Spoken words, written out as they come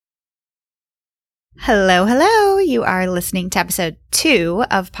Hello, hello. You are listening to episode 2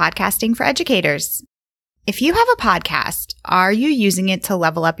 of Podcasting for Educators. If you have a podcast, are you using it to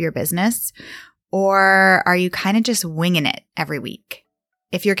level up your business, or are you kind of just winging it every week?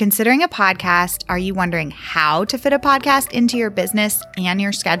 If you're considering a podcast, are you wondering how to fit a podcast into your business and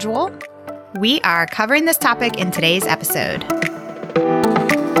your schedule? We are covering this topic in today's episode.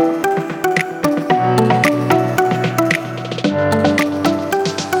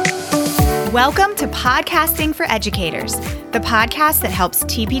 Welcome to Podcasting for Educators, the podcast that helps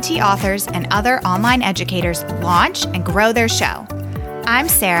TPT authors and other online educators launch and grow their show. I'm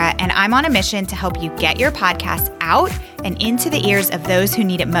Sarah, and I'm on a mission to help you get your podcast out and into the ears of those who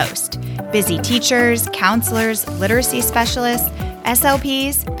need it most: busy teachers, counselors, literacy specialists,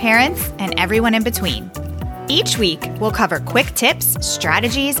 SLPs, parents, and everyone in between. Each week, we'll cover quick tips,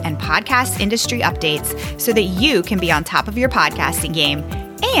 strategies, and podcast industry updates so that you can be on top of your podcasting game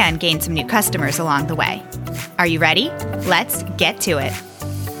and gain some new customers along the way. Are you ready? Let's get to it.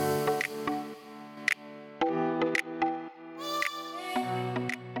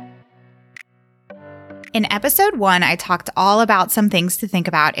 In episode 1, I talked all about some things to think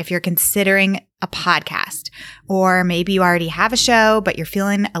about if you're considering a podcast, or maybe you already have a show, but you're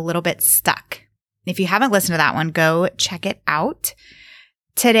feeling a little bit stuck. If you haven't listened to that one, go check it out.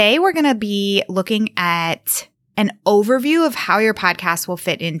 Today, we're going to be looking at an overview of how your podcast will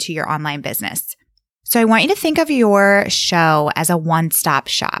fit into your online business. So I want you to think of your show as a one-stop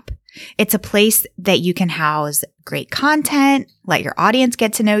shop. It's a place that you can house great content, let your audience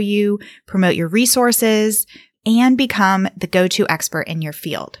get to know you, promote your resources, and become the go-to expert in your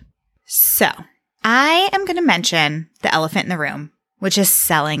field. So I am going to mention the elephant in the room, which is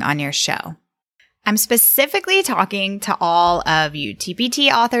selling on your show. I'm specifically talking to all of you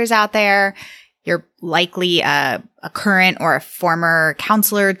TPT authors out there. You're likely a current or a former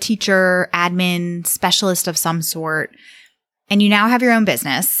counselor, teacher, admin, specialist of some sort, and you now have your own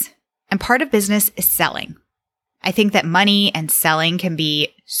business, and part of business is selling. I think that money and selling can be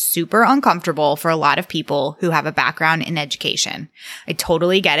super uncomfortable for a lot of people who have a background in education. I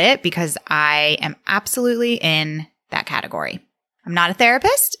totally get it because I am absolutely in that category. I'm not a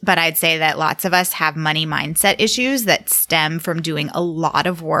therapist, but I'd say that lots of us have money mindset issues that stem from doing a lot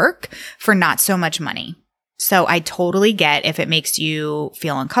of work for not so much money. So I totally get if it makes you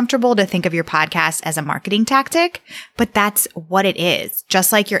feel uncomfortable to think of your podcast as a marketing tactic, but that's what it is,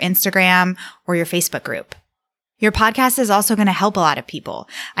 just like your Instagram or your Facebook group. Your podcast is also going to help a lot of people.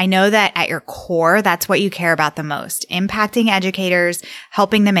 I know that at your core, that's what you care about the most: impacting educators,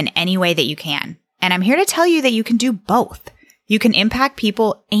 helping them in any way that you can. And I'm here to tell you that you can do both. You can impact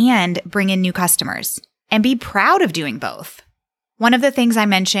people and bring in new customers, and be proud of doing both. One of the things I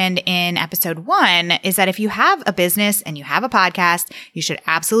mentioned in episode 1 is that if you have a business and you have a podcast, you should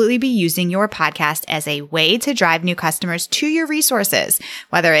absolutely be using your podcast as a way to drive new customers to your resources,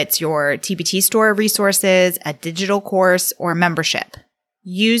 whether it's your TPT store resources, a digital course, or membership.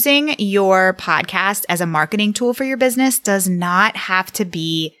 Using your podcast as a marketing tool for your business does not have to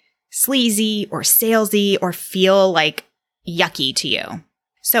be sleazy or salesy or feel like yucky to you.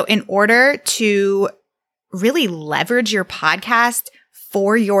 So in order to really leverage your podcast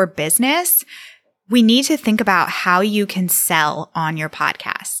for your business, we need to think about how you can sell on your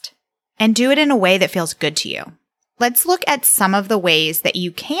podcast and do it in a way that feels good to you. Let's look at some of the ways that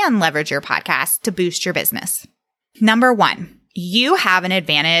you can leverage your podcast to boost your business. Number 1, you have an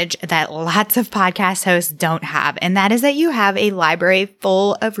advantage that lots of podcast hosts don't have, and that is that you have a library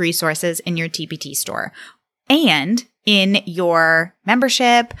full of resources in your TPT store and in your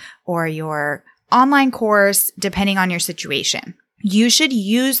membership or your online course, depending on your situation. You should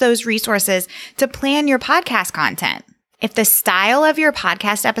use those resources to plan your podcast content. If the style of your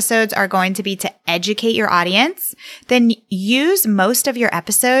podcast episodes are going to be to educate your audience, then use most of your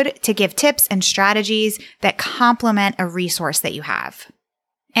episode to give tips and strategies that complement a resource that you have.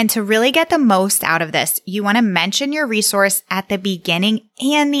 And to really get the most out of this, you want to mention your resource at the beginning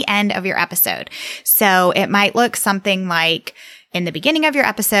and the end of your episode. So it might look something like, in the beginning of your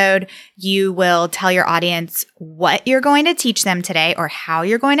episode, you will tell your audience what you're going to teach them today, or how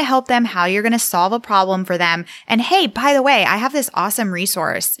you're going to help them, how you're going to solve a problem for them. And hey, by the way, I have this awesome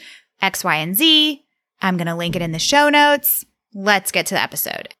resource, X, Y, and Z. I'm going to link it in the show notes. Let's get to the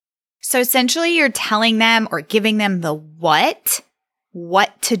episode. So essentially, you're telling them or giving them the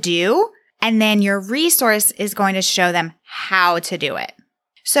what to do, and then your resource is going to show them how to do it.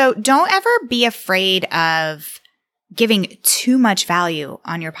 So don't ever be afraid of giving too much value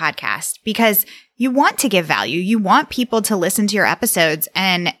on your podcast, because you want to give value. You want people to listen to your episodes,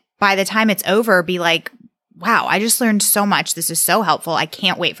 and by the time it's over, be like, wow, I just learned so much. This is so helpful. I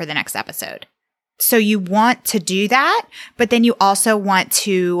can't wait for the next episode. So you want to do that, but then you also want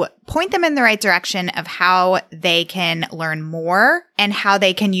to point them in the right direction of how they can learn more and how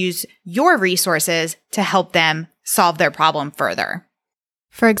they can use your resources to help them solve their problem further.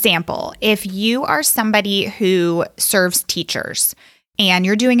 For example, if you are somebody who serves teachers and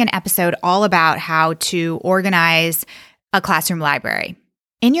you're doing an episode all about how to organize a classroom library,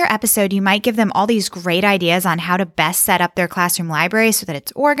 in your episode, you might give them all these great ideas on how to best set up their classroom library so that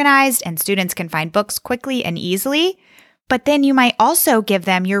it's organized and students can find books quickly and easily. But then you might also give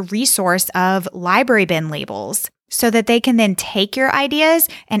them your resource of library bin labels so that they can then take your ideas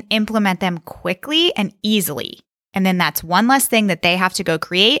and implement them quickly and easily. And then that's one less thing that they have to go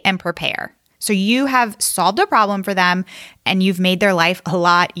create and prepare. So you have solved a problem for them and you've made their life a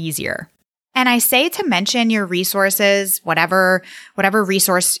lot easier. And I say to mention your resources, whatever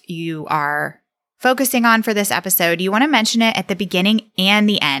resource you are focusing on for this episode, you want to mention it at the beginning and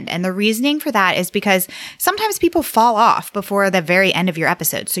the end. And the reasoning for that is because sometimes people fall off before the very end of your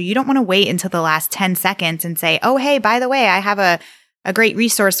episode. So you don't want to wait until the last 10 seconds and say, oh, hey, by the way, I have a great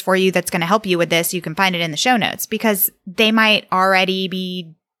resource for you that's going to help you with this. You can find it in the show notes, because they might already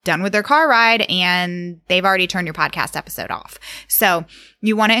be done with their car ride and they've already turned your podcast episode off. So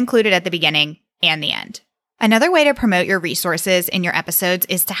you want to include it at the beginning and the end. Another way to promote your resources in your episodes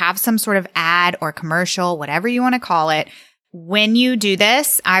is to have some sort of ad or commercial, whatever you want to call it. When you do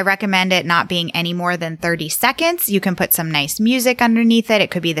this, I recommend it not being any more than 30 seconds. You can put some nice music underneath it. It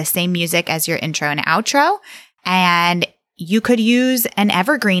could be the same music as your intro and outro. And you could use an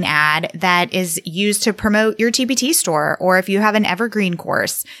evergreen ad that is used to promote your TPT store. Or if you have an evergreen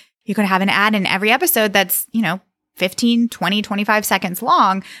course, you could have an ad in every episode that's, 15, 20, 25 seconds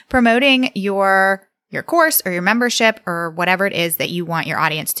long, promoting your course or your membership or whatever it is that you want your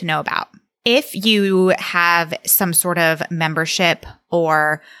audience to know about. If you have some sort of membership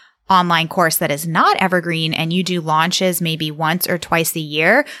or online course that is not evergreen and you do launches maybe once or twice a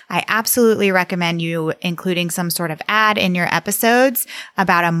year, I absolutely recommend you including some sort of ad in your episodes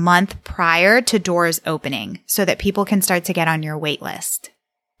about a month prior to doors opening so that people can start to get on your wait list.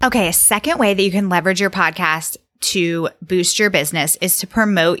 Okay, a second way that you can leverage your podcast to boost your business is to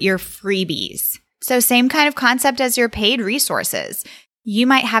promote your freebies. So same kind of concept as your paid resources. You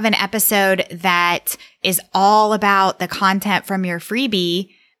might have an episode that is all about the content from your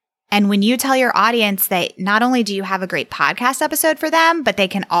freebie. And when you tell your audience that not only do you have a great podcast episode for them, but they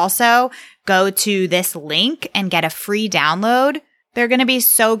can also go to this link and get a free download, they're going to be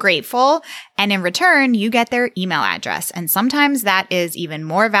so grateful. And in return, you get their email address. And sometimes that is even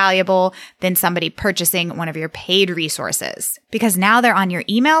more valuable than somebody purchasing one of your paid resources, because now they're on your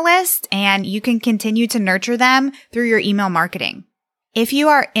email list and you can continue to nurture them through your email marketing. If you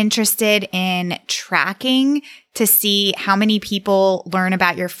are interested in tracking to see how many people learn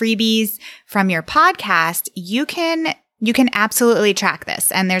about your freebies from your podcast, you can absolutely track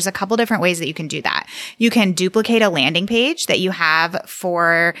this. And there's a couple different ways that you can do that. You can duplicate a landing page that you have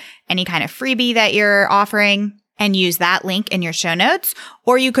for any kind of freebie that you're offering and use that link in your show notes,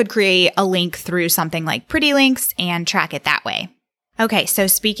 or you could create a link through something like Pretty Links and track it that way. Okay, so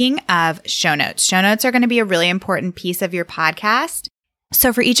speaking of show notes are going to be a really important piece of your podcast.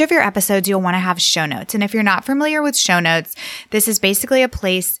 So for each of your episodes, you'll want to have show notes. And if you're not familiar with show notes, this is basically a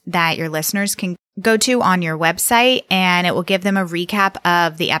place that your listeners can go to on your website, and it will give them a recap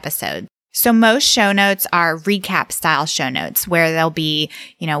of the episode. So most show notes are recap style show notes where there'll be,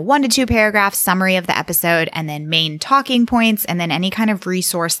 1 to 2 paragraphs summary of the episode and then main talking points and then any kind of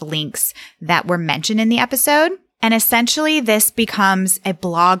resource links that were mentioned in the episode. And essentially this becomes a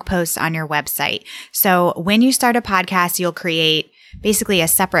blog post on your website. So when you start a podcast, you'll create basically a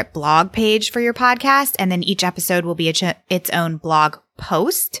separate blog page for your podcast, and then each episode will be its own blog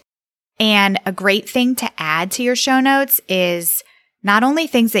post. And a great thing to add to your show notes is not only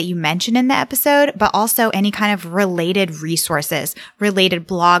things that you mention in the episode, but also any kind of related resources, related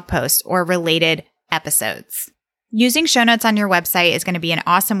blog posts, or related episodes. Using show notes on your website is going to be an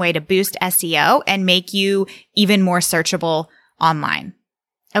awesome way to boost SEO and make you even more searchable online.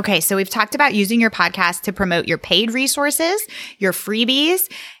 Okay, so we've talked about using your podcast to promote your paid resources, your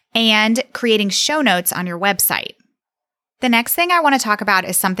freebies, and creating show notes on your website. The next thing I want to talk about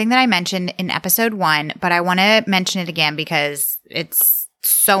is something that I mentioned in episode 1, but I want to mention it again because it's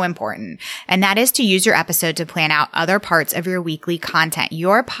so important. And that is to use your episode to plan out other parts of your weekly content.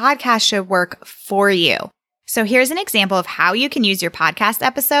 Your podcast should work for you. So here's an example of how you can use your podcast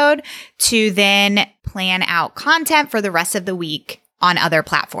episode to then plan out content for the rest of the week on other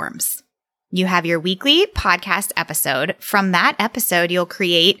platforms. You have your weekly podcast episode. From that episode, you'll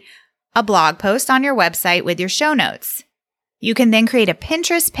create a blog post on your website with your show notes. You can then create a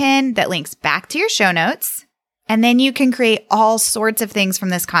Pinterest pin that links back to your show notes. And then you can create all sorts of things from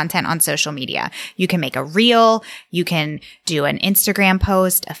this content on social media. You can make a reel. You can do an Instagram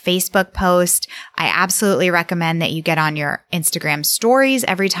post, a Facebook post. I absolutely recommend that you get on your Instagram stories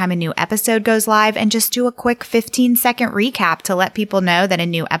every time a new episode goes live and just do a quick 15-second recap to let people know that a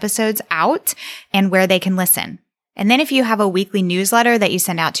new episode's out and where they can listen. And then if you have a weekly newsletter that you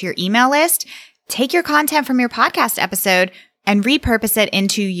send out to your email list, take your content from your podcast episode and repurpose it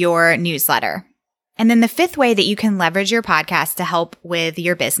into your newsletter. And then the fifth way that you can leverage your podcast to help with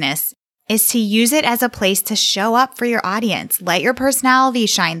your business is to use it as a place to show up for your audience. Let your personality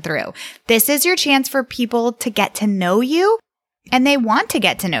shine through. This is your chance for people to get to know you, and they want to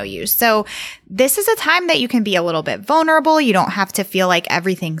get to know you. So this is a time that you can be a little bit vulnerable. You don't have to feel like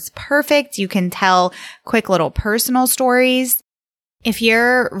everything's perfect. You can tell quick little personal stories. If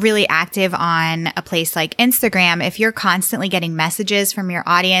you're really active on a place like Instagram, if you're constantly getting messages from your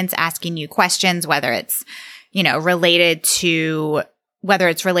audience asking you questions, whether it's, related to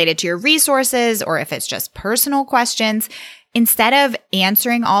your resources or if it's just personal questions, instead of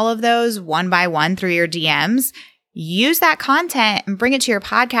answering all of those one by one through your DMs, use that content and bring it to your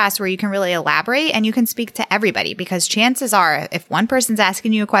podcast where you can really elaborate and you can speak to everybody, because chances are if one person's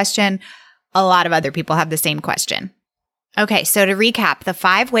asking you a question, a lot of other people have the same question. Okay, so to recap, the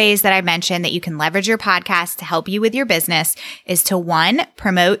 5 ways that I mentioned that you can leverage your podcast to help you with your business is to 1,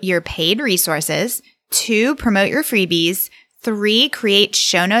 promote your paid resources, 2, promote your freebies, 3, create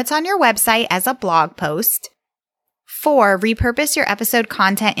show notes on your website as a blog post, 4, repurpose your episode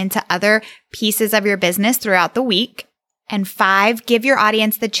content into other pieces of your business throughout the week, and 5, give your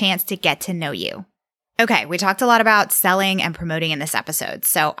audience the chance to get to know you. Okay, we talked a lot about selling and promoting in this episode,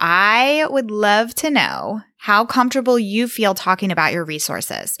 so I would love to know how comfortable you feel talking about your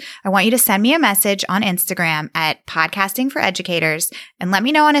resources. I want you to send me a message on Instagram at Podcasting for Educators and let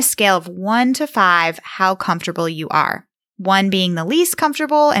me know on a scale of 1 to 5 how comfortable you are. 1 being the least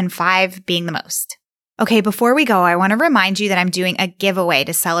comfortable and 5 being the most. Okay, before we go, I want to remind you that I'm doing a giveaway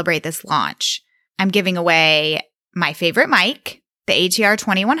to celebrate this launch. I'm giving away my favorite mic, the ATR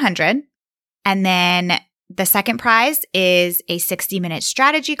 2100. And then the second prize is a 60-minute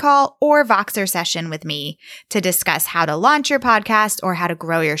strategy call or Voxer session with me to discuss how to launch your podcast or how to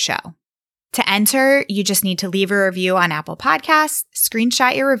grow your show. To enter, you just need to leave a review on Apple Podcasts,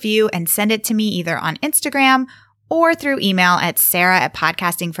 screenshot your review, and send it to me either on Instagram or through email at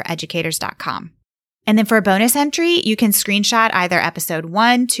sarah@podcastingforeducators.com. And then for a bonus entry, you can screenshot either episode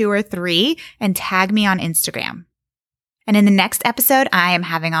 1, 2, or 3 and tag me on Instagram. And in the next episode, I am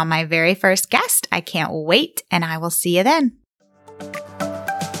having on my very first guest. I can't wait, and I will see you then.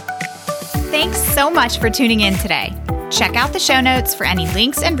 Thanks so much for tuning in today. Check out the show notes for any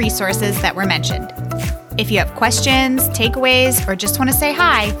links and resources that were mentioned. If you have questions, takeaways, or just want to say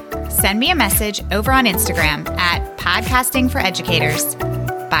hi, send me a message over on Instagram at Podcasting for Educators.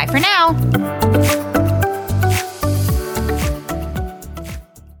 Bye for now.